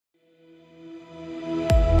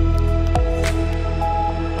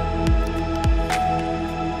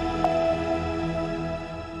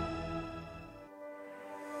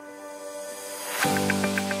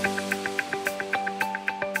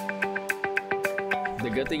The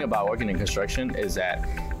good thing about working in construction is that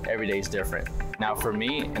every day is different. Now for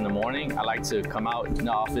me, in the morning, I like to come out in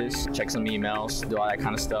the office, check some emails, do all that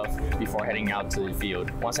kind of stuff before heading out to the field.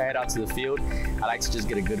 Once I head out to the field, I like to just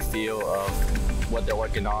get a good feel of what they're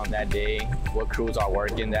working on that day, what crews are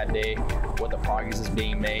working that day, what the progress is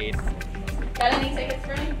being made. Got any tickets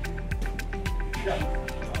for me? Yeah.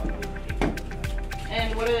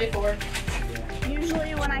 And what are they for?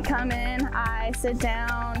 Usually when I come in, I sit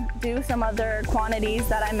down, do some other quantities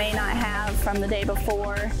that I may not have from the day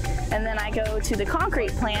before, and then I go to the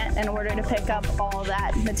concrete plant in order to pick up all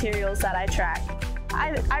that materials that I track.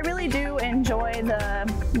 I really do enjoy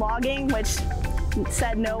the logging, which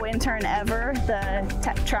said no intern ever,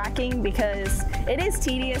 the tracking, because it is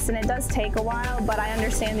tedious and it does take a while, but I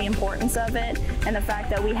understand the importance of it and the fact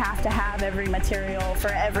that we have to have every material for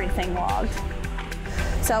everything logged.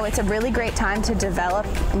 So it's a really great time to develop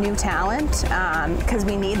new talent because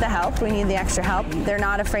we need the help, we need the extra help. They're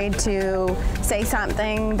not afraid to say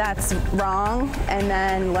something that's wrong and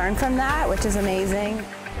then learn from that, which is amazing.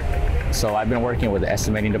 So I've been working with the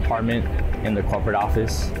estimating department in the corporate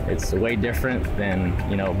office. It's way different than,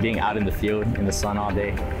 being out in the field in the sun all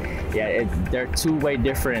day. Yeah, they're two way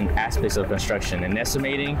different aspects of construction. In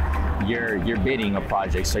estimating, you're bidding a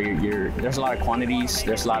project, so there's a lot of quantities,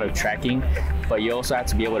 there's a lot of tracking, but you also have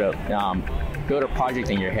to be able to build a project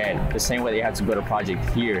in your head, the same way that you have to build a project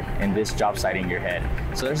here in this job site in your head.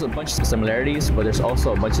 So there's a bunch of similarities, but there's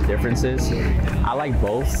also a bunch of differences. I like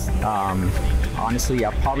both. Honestly,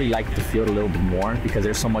 I probably like the field a little bit more because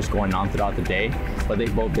there's so much going on throughout the day, but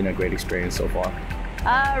they've both been a great experience so far.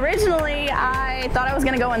 Originally, I thought I was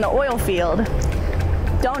going to go in the oil field.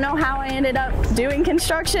 Don't know how I ended up doing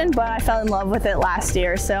construction, but I fell in love with it last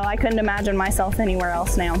year, so I couldn't imagine myself anywhere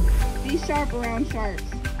else now. Be sharp around sharks.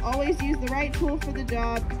 Always use the right tool for the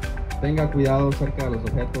job. Tenga cuidado cerca de los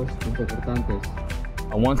objetos importantes.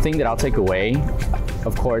 One thing that I'll take away,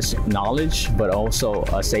 of course, knowledge, but also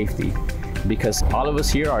safety. Because all of us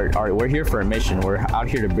here we're here for a mission. We're out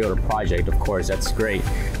here to build a project, of course, that's great.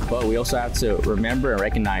 But we also have to remember and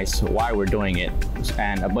recognize why we're doing it.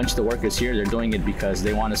 And a bunch of the workers here, they're doing it because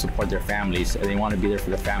they want to support their families. They want to be there for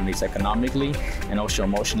their families economically and also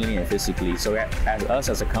emotionally and physically. So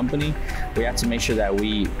as a company, we have to make sure that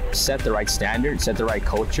we set the right standard, set the right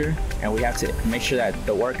culture, and we have to make sure that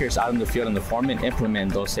the workers out in the field and the foremen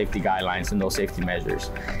implement those safety guidelines and those safety measures.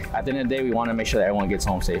 At the end of the day, we want to make sure that everyone gets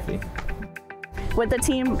home safely. With the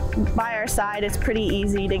team by our side, it's pretty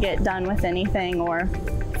easy to get done with anything or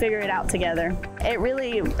figure it out together.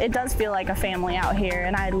 It does feel like a family out here,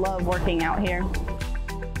 and I love working out here.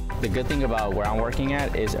 The good thing about where I'm working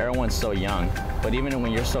at is everyone's so young, but even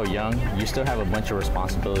when you're so young, you still have a bunch of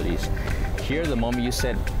responsibilities. Here, the moment you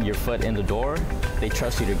set your foot in the door, they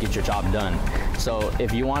trust you to get your job done. So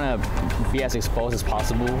if you want to be as exposed as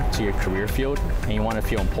possible to your career field and you want to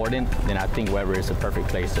feel important, then I think Weber is the perfect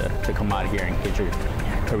place to come out here and get your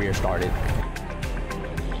career started.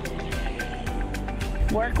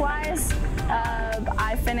 Work-wise,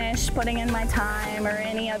 I finish putting in my time or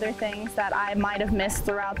any other things that I might have missed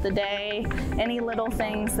throughout the day, any little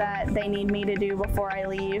things that they need me to do before I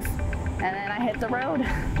leave, and then I hit the road.